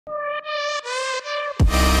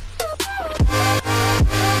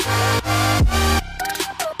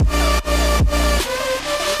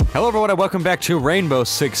Hello everyone and welcome back to Rainbow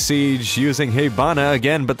Six Siege using Hibana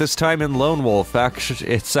again, but this time in Lone Wolf. Actually,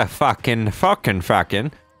 it's a fucking.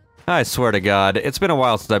 I swear to God, it's been a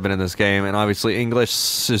while since I've been in this game, and obviously English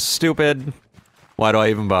is stupid. Why do I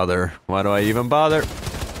even bother? Why do I even bother?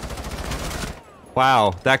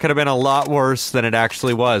 Wow, that could have been a lot worse than it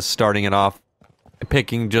actually was, starting it off.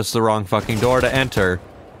 Picking just the wrong fucking door to enter.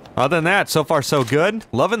 Other than that, so far so good.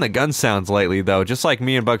 Loving the gun sounds lately though, just like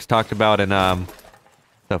me and Bugs talked about in,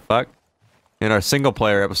 the fuck? In our single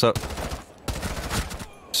player episode.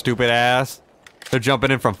 Stupid ass. They're jumping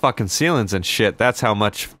in from fucking ceilings and shit. That's how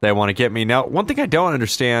much they want to get me. Now, one thing I don't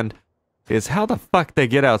understand is how the fuck they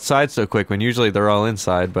get outside so quick when usually they're all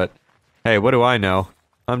inside, but hey, what do I know?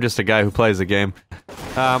 I'm just a guy who plays the game.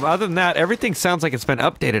 Other than that, everything sounds like it's been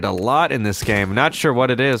updated a lot in this game. Not sure what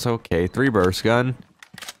it is. Okay, 3-burst gun.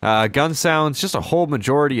 Gun sounds, just a whole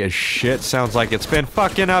majority of shit sounds like it's been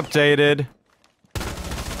fucking updated.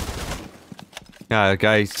 A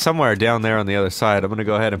guy somewhere down there on the other side. I'm gonna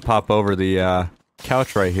go ahead and pop over the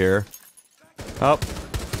couch right here. Oh.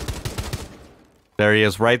 There he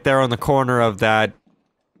is, right there on the corner of that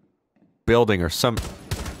building or some...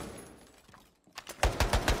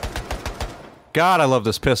 God, I love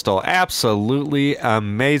this pistol. Absolutely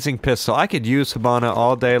amazing pistol. I could use Hibana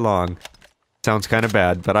all day long. Sounds kind of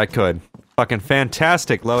bad, but I could. Fucking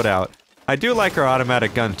fantastic loadout. I do like her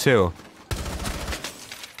automatic gun too.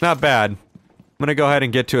 Not bad. I'm gonna go ahead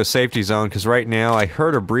and get to a safety zone, because right now I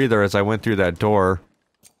heard a breather as I went through that door.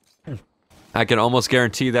 I can almost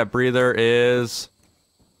guarantee that breather is...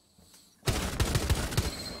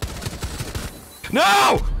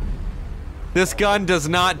 No! This gun does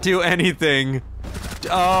not do anything.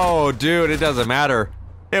 Oh, dude, it doesn't matter.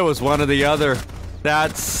 It was one or the other.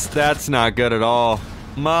 That's not good at all.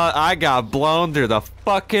 I got blown through the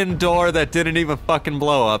fucking door that didn't even fucking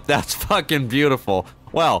blow up. That's fucking beautiful.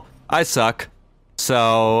 Well, I suck.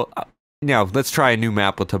 So, let's try a new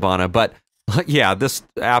map with Hibana, but yeah, this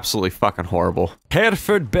absolutely fucking horrible.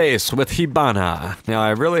 Hereford base with Hibana. Now, I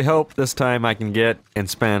really hope this time I can get and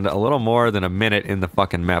spend a little more than a minute in the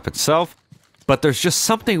fucking map itself, but there's just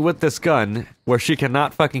something with this gun where she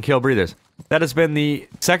cannot fucking kill breathers. That has been the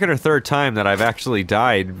second or third time that I've actually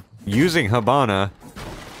died using Hibana,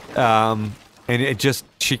 and it just,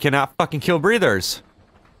 she cannot fucking kill breathers.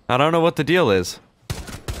 I don't know what the deal is.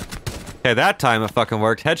 Okay, that time it fucking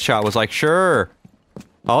worked. Headshot was like, sure,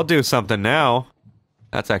 I'll do something now.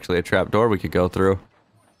 That's actually a trap door we could go through.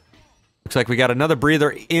 Looks like we got another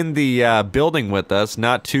breather in the building with us,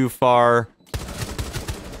 not too far.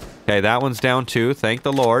 Okay, that one's down too, thank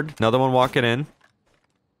the Lord. Another one walking in.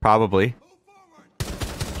 Probably.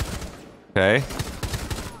 Okay. I'm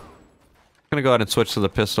gonna go ahead and switch to the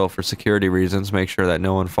pistol for security reasons, make sure that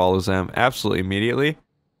no one follows them absolutely immediately.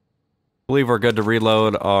 I believe we're good to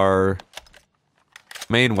reload our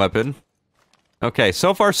main weapon. Okay,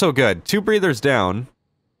 so far so good. 2 breathers down.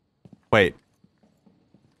 Wait.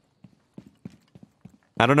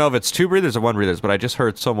 I don't know if it's 2 breathers or 1 breathers, but I just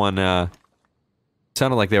heard someone,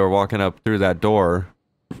 sounded like they were walking up through that door.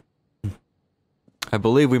 I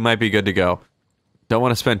believe we might be good to go. Don't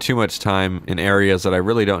want to spend too much time in areas that I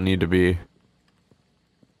really don't need to be.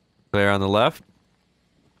 There on the left.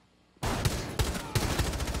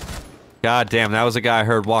 God damn, that was a guy I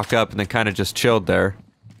heard walk up and then kind of just chilled there.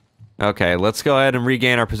 Okay, let's go ahead and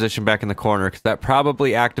regain our position back in the corner, because that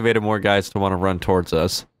probably activated more guys to want to run towards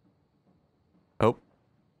us. Oh.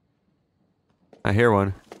 I hear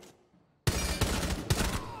one. I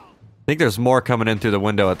think there's more coming in through the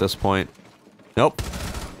window at this point. Nope.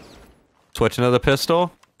 Switching to the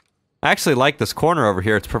pistol. I actually like this corner over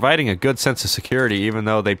here. It's providing a good sense of security, even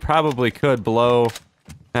though they probably could blow...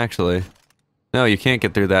 Actually... No, you can't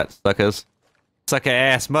get through that, suckers. Sucker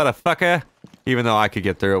ass motherfucker! Even though I could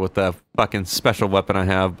get through it with the fucking special weapon I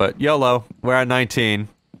have, but YOLO, we're at 19.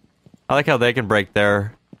 I like how they can break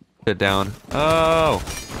their shit down. Oh!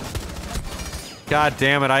 God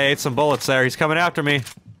damn it, I ate some bullets there. He's coming after me.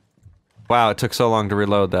 Wow, it took so long to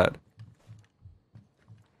reload that.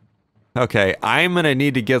 Okay, I'm gonna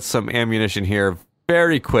need to get some ammunition here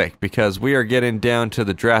very quick, because we are getting down to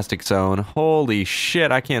the drastic zone. Holy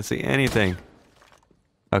shit, I can't see anything.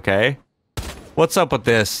 Okay. What's up with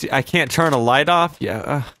this? I can't turn a light off?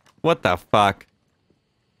 Yeah, what the fuck?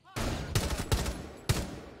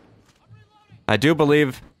 I do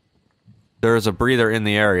believe there's a breather in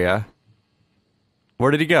the area. Where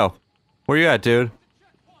did he go? Where you at, dude?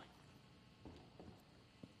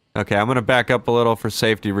 Okay, I'm gonna back up a little for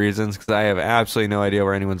safety reasons, because I have absolutely no idea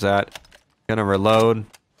where anyone's at. Gonna reload.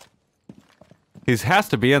 He has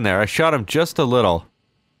to be in there. I shot him just a little.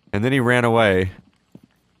 And then he ran away.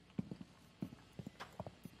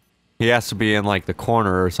 He has to be in, like, the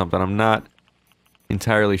corner or something. I'm not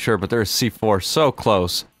entirely sure, but there's C4 so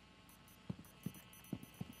close.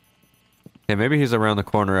 Okay, maybe he's around the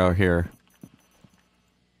corner out here.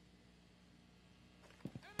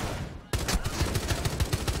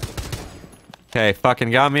 Okay, fucking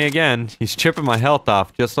got me again. He's chipping my health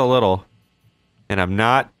off just a little. And I'm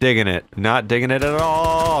not digging it. Not digging it at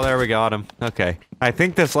all. There we got him. Okay. I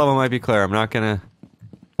think this level might be clear. I'm not gonna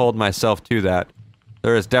hold myself to that.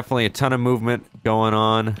 There is definitely a ton of movement going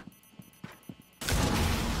on.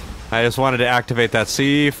 I just wanted to activate that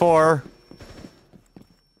C4.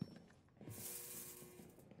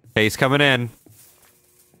 Okay, he's coming in.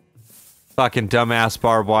 Fucking dumbass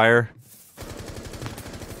barbed wire.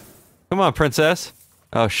 Come on, princess.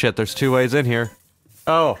 Oh shit, there's 2 ways in here.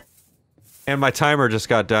 Oh. And my timer just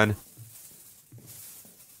got done.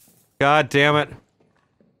 God damn it.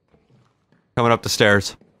 Coming up the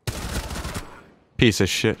stairs. Piece of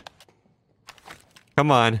shit.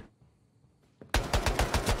 Come on.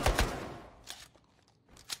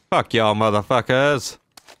 Fuck y'all, motherfuckers.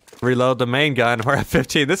 Reload the main gun. We're at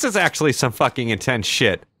 15. This is actually some fucking intense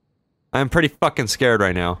shit. I'm pretty fucking scared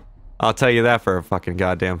right now. I'll tell you that for a fucking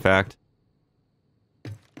goddamn fact.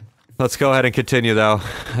 Let's go ahead and continue, though.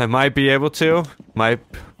 I might be able to. Might.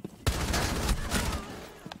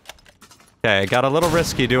 Okay, got a little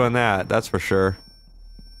risky doing that, that's for sure.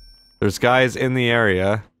 There's guys in the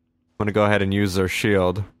area. I'm gonna go ahead and use their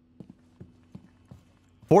shield.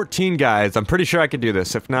 14 guys. I'm pretty sure I can do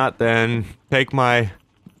this. If not, then take my...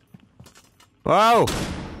 Whoa!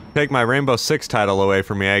 Take my Rainbow Six title away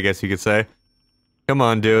from me, I guess you could say. Come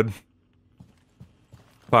on, dude.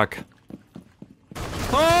 Fuck.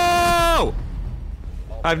 Oh!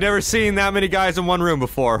 I've never seen that many guys in one room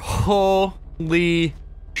before. Holy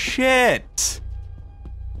shit.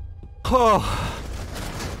 Oh.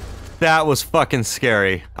 That was fucking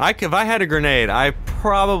scary. If I had a grenade, I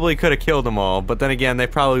probably could have killed them all, but then again, they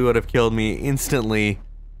probably would have killed me instantly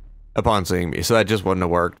upon seeing me, so that just wouldn't have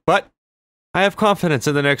worked. But I have confidence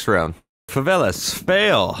in the next round. Favelas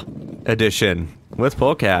Fail Edition with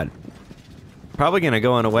Polecat. Probably gonna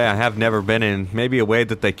go in a way I have never been in. Maybe a way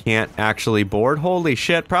that they can't actually board. Holy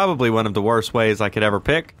shit, probably one of the worst ways I could ever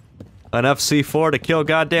pick. Enough C4 to kill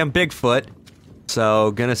goddamn Bigfoot. So,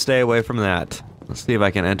 gonna stay away from that. Let's see if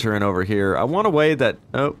I can enter in over here. I want a way that...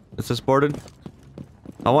 Oh, is this boarded?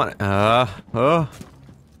 I want... oh.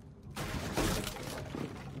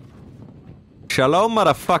 Shalom,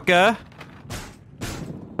 motherfucker!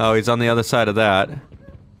 Oh, he's on the other side of that.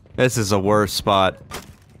 This is a worse spot.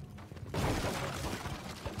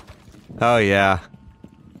 Oh, yeah.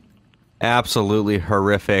 Absolutely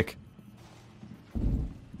horrific.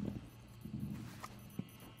 I'm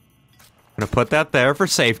gonna put that there for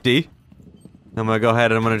safety. I'm gonna go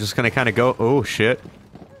ahead and I'm just gonna kind of go... Oh, shit.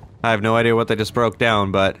 I have no idea what they just broke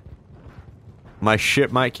down, but... my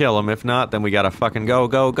shit might kill him. If not, then we gotta fucking go,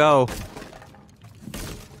 go, go.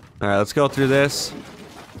 Alright, let's go through this.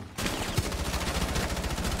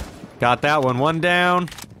 Got that one. One down.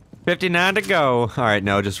 59 to go. Alright,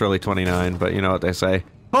 no, just really 29, but you know what they say.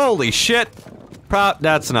 Holy shit!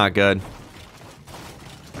 That's not good.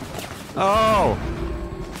 Oh!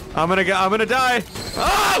 I'm gonna die!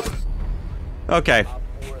 Oh! Okay.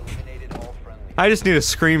 I just need a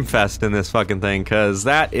scream fest in this fucking thing, cause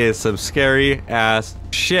that is some scary ass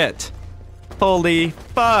shit. Holy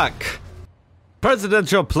fuck!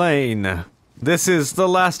 Presidential plane. This is the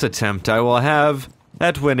last attempt I will have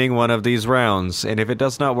at winning one of these rounds, and if it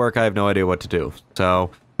does not work, I have no idea what to do. So,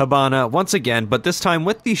 Habana, once again, but this time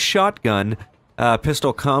with the shotgun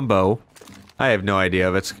pistol combo. I have no idea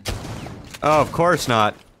if it's... Oh, of course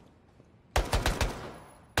not.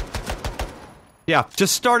 Yeah,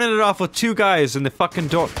 just starting it off with 2 guys in the fucking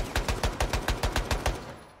door.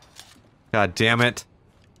 God damn it.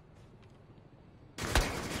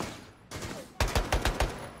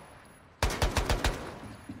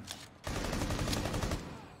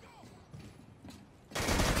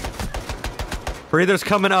 Breather's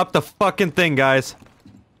coming up the fucking thing, guys.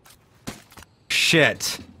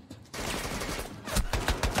 Shit.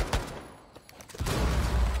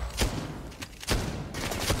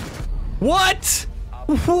 What?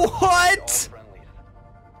 What?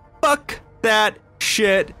 Fuck that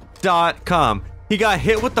shit.com. He got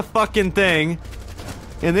hit with the fucking thing,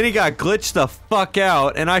 and then he got glitched the fuck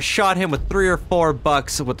out, and I shot him with $3 or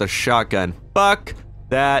 $4 with a shotgun. Fuck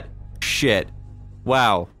that shit.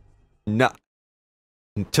 Wow. No.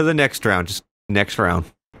 To the next round, just next round.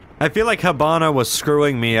 I feel like Habana was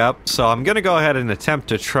screwing me up, so I'm gonna go ahead and attempt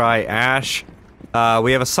to try Ash.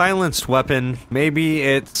 We have a silenced weapon. Maybe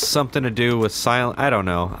it's something to do with silent. I don't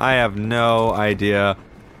know. I have no idea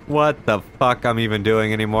what the fuck I'm even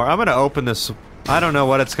doing anymore. I'm gonna open this. I don't know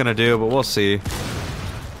what it's gonna do, but we'll see.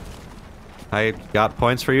 I got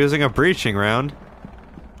points for using a breaching round.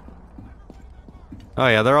 Oh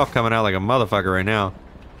yeah, they're all coming out like a motherfucker right now.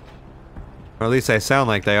 Or at least they sound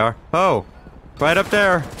like they are. Oh! Right up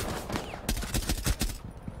there!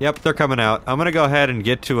 Yep, they're coming out. I'm gonna go ahead and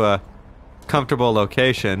get to a comfortable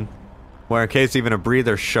location where in case even a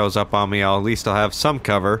breather shows up on me, at least I'll have some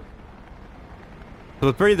cover.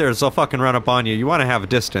 With breathers, they'll fucking run up on you. You want to have a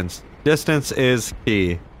distance. Distance is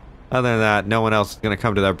key. Other than that, no one else is going to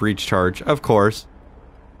come to that breach charge, of course.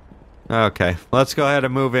 Okay, let's go ahead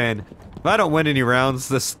and move in. If I don't win any rounds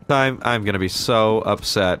this time, I'm going to be so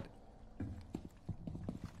upset.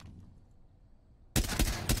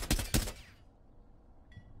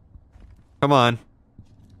 Come on.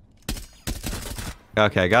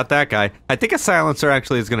 Okay, got that guy. I think a silencer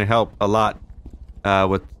actually is going to help a lot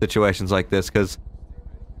with situations like this, because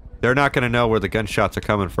they're not going to know where the gunshots are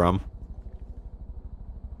coming from.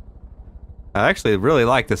 I actually really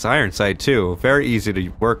like this iron sight too. Very easy to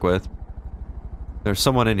work with. There's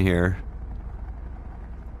someone in here.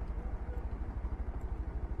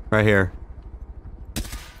 Right here.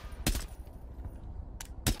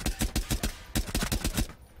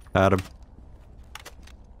 Got him.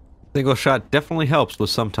 Single shot definitely helps with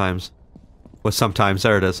sometimes.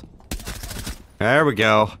 There it is. There we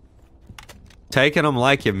go. Taking them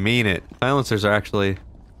like you mean it. Silencers are actually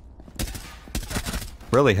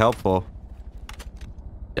really helpful.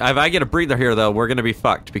 If I get a breather here, though, we're gonna be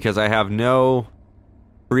fucked because I have no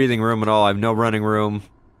breathing room at all. I have no running room.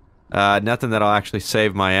 Nothing that'll actually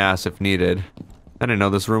save my ass if needed. I didn't know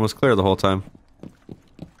this room was clear the whole time.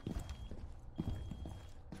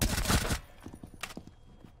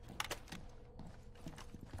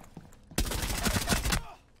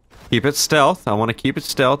 Keep it stealth. I want to keep it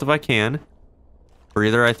stealth if I can.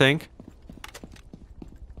 Breather, I think.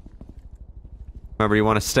 Remember, you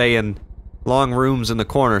want to stay in long rooms in the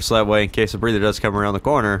corner, so that way, in case a breather does come around the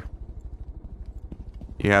corner,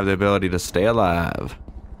 you have the ability to stay alive.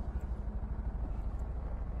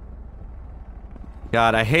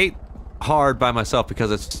 God, I hate hard by myself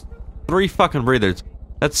because it's 3 fucking breathers.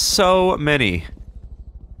 That's so many.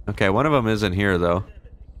 Okay, one of them is in here, though.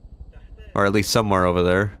 Or at least somewhere over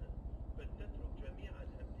there.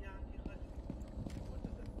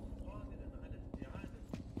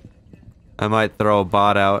 I might throw a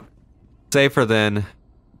bot out. Safer than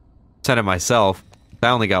send it myself. I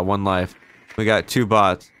only got 1 life. We got 2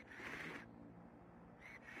 bots.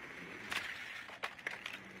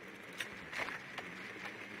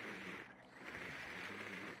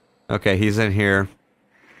 Okay, he's in here.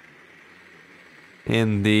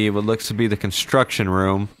 In the, what looks to be the construction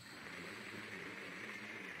room.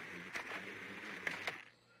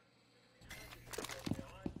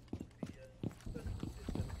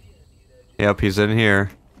 Yep, he's in here.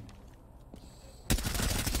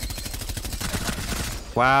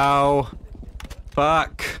 Wow.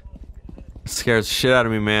 Fuck. Scares the shit out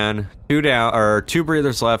of me, man. 2 down, or 2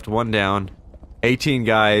 breathers left, 1 down. 18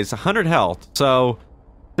 guys, 100 health. So,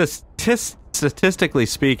 statistically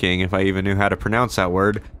speaking, if I even knew how to pronounce that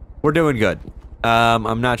word, we're doing good.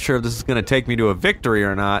 I'm not sure if this is going to take me to a victory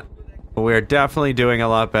or not, but we're definitely doing a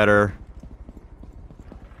lot better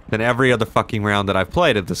than every other fucking round that I've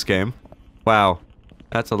played of this game. Wow.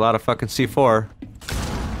 That's a lot of fucking C4.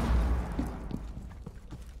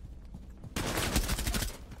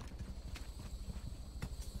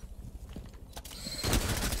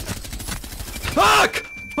 Fuck!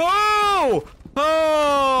 Oh!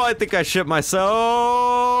 Oh! I think I shit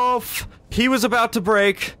myself. He was about to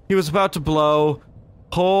break. He was about to blow.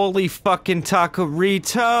 Holy fucking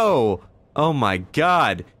taco-rito! Oh my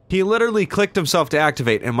god. He literally clicked himself to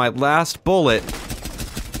activate, and my last bullet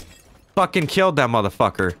fucking killed that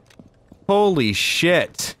motherfucker. Holy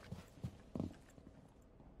shit.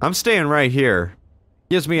 I'm staying right here.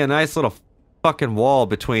 Gives me a nice little fucking wall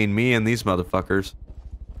between me and these motherfuckers.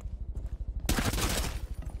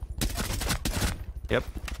 Yep.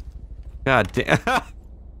 God damn.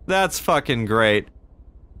 That's fucking great.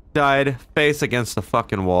 Died face against the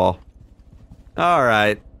fucking wall.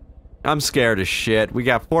 Alright. I'm scared as shit. We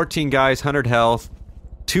got 14 guys, 100 health.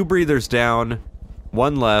 2 breathers down.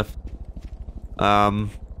 1 left. I'm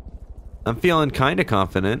feeling kinda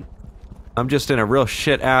confident. I'm just in a real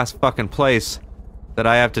shit-ass fucking place that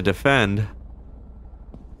I have to defend.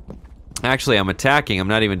 Actually, I'm attacking. I'm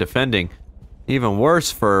not even defending. Even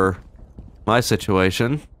worse for my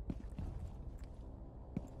situation.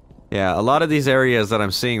 Yeah, a lot of these areas that I'm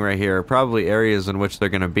seeing right here are probably areas in which they're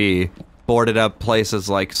gonna be. Boarded up places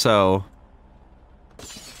like so.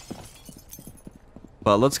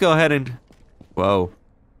 But let's go ahead and... Whoa.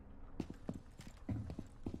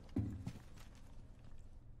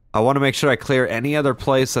 I want to make sure I clear any other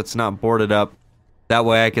place that's not boarded up. That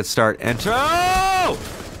way I can start enter- Oh!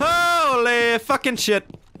 Holy fucking shit.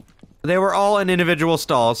 They were all in individual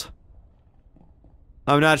stalls.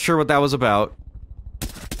 I'm not sure what that was about.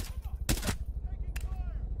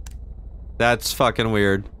 That's fucking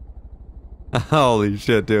weird. Holy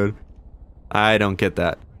shit, dude. I don't get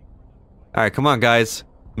that. Alright, come on, guys.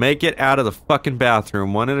 Make it out of the fucking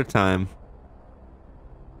bathroom one at a time.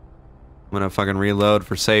 I'm gonna fucking reload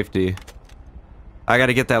for safety. I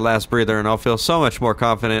gotta get that last breather and I'll feel so much more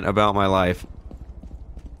confident about my life.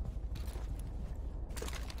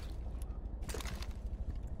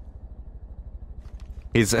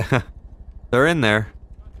 He's... They're in there.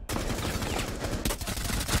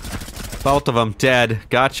 Both of them dead.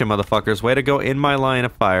 Gotcha, motherfuckers. Way to go in my line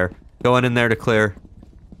of fire. Going in there to clear.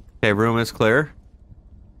 Okay, room is clear.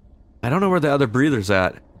 I don't know where the other breather's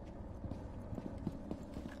at.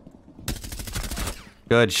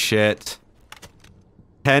 Good shit.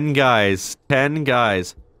 10 guys. 10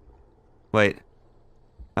 guys. Wait.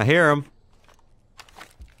 I hear him.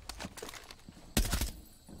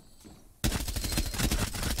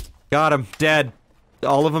 Got him. Dead.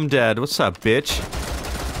 All of them dead. What's up, bitch?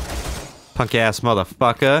 Punk ass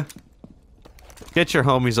motherfucker. Get your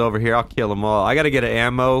homies over here. I'll kill them all. I gotta get an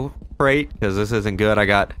ammo crate because this isn't good. I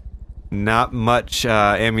got not much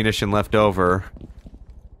ammunition left over.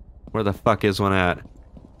 Where the fuck is one at?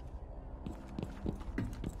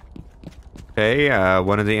 Okay,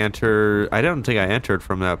 one of the I don't think I entered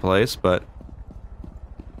from that place, but...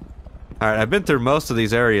 Alright, I've been through most of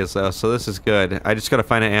these areas, though, so this is good. I just gotta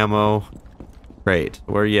find an ammo crate.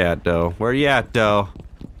 Where you at, though? Where you at, though?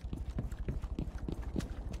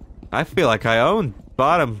 I feel like I own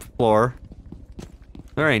bottom floor.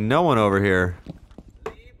 There ain't no one over here.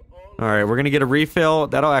 Alright, we're gonna get a refill.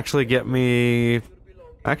 That'll actually get me...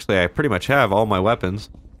 Actually, I pretty much have all my weapons.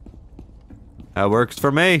 That works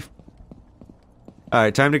for me.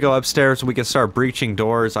 Alright, time to go upstairs so we can start breaching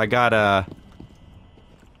doors. I got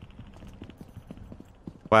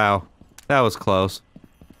Wow. That was close.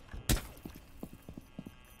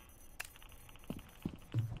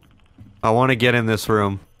 I want to get in this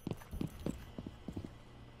room.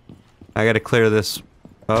 I gotta clear this...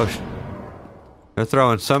 Oh, they're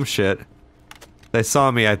throwing some shit. They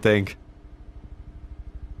saw me, I think.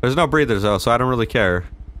 There's no breathers, though, so I don't really care.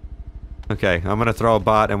 Okay, I'm gonna throw a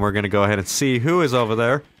bot, and we're gonna go ahead and see who is over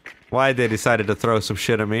there. Why they decided to throw some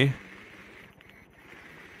shit at me.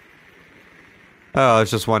 Oh,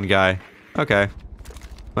 it's just one guy. Okay.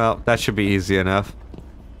 Well, that should be easy enough.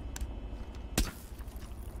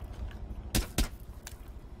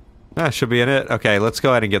 That should be in it. Okay, let's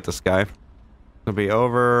go ahead and get this guy. It'll be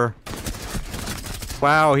over...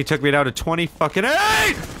 Wow, he took me down to 20 fucking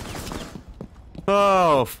 8!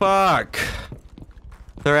 Oh, fuck.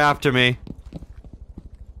 They're after me.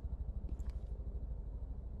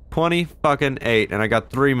 20 fucking 8, and I got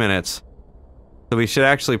 3 minutes. So we should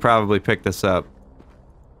actually probably pick this up.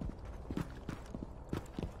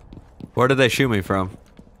 Where did they shoot me from?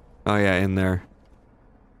 Oh yeah, in there.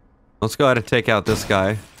 Let's go ahead and take out this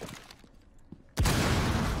guy.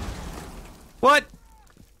 What?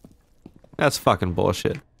 That's fucking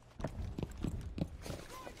bullshit.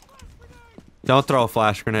 Don't throw a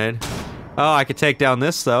flash grenade. Oh, I could take down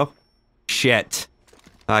this though. Shit.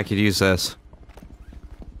 I could use this.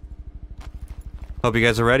 Hope you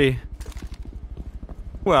guys are ready.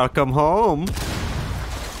 Welcome home.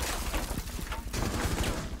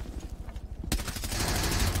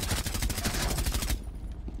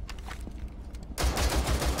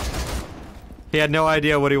 He had no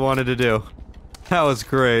idea what he wanted to do. That was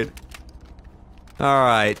great.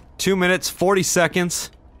 Alright, 2 minutes, 40 seconds.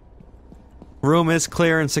 Room is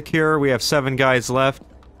clear and secure. We have 7 guys left.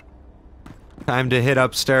 Time to hit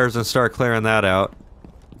upstairs and start clearing that out.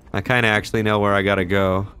 I kinda actually know where I gotta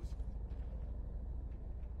go.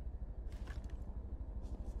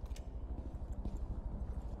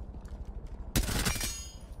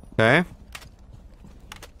 Okay.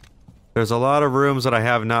 There's a lot of rooms that I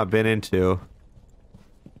have not been into.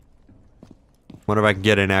 Wonder if I can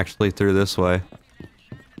get in actually through this way.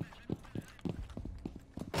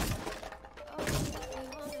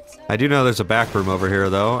 I do know there's a back room over here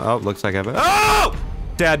though. Oh, looks like I've... Oh!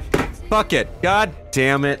 Dead. Fuck it. God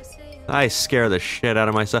damn it. I scare the shit out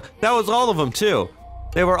of myself. That was all of them too.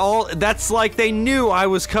 They were all... That's like they knew I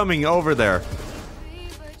was coming over there.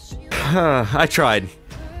 I tried.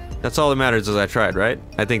 That's all that matters is I tried, right?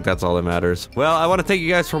 I think that's all that matters. Well, I want to thank you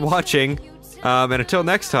guys for watching. And until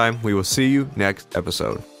next time, we will see you next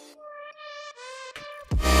episode.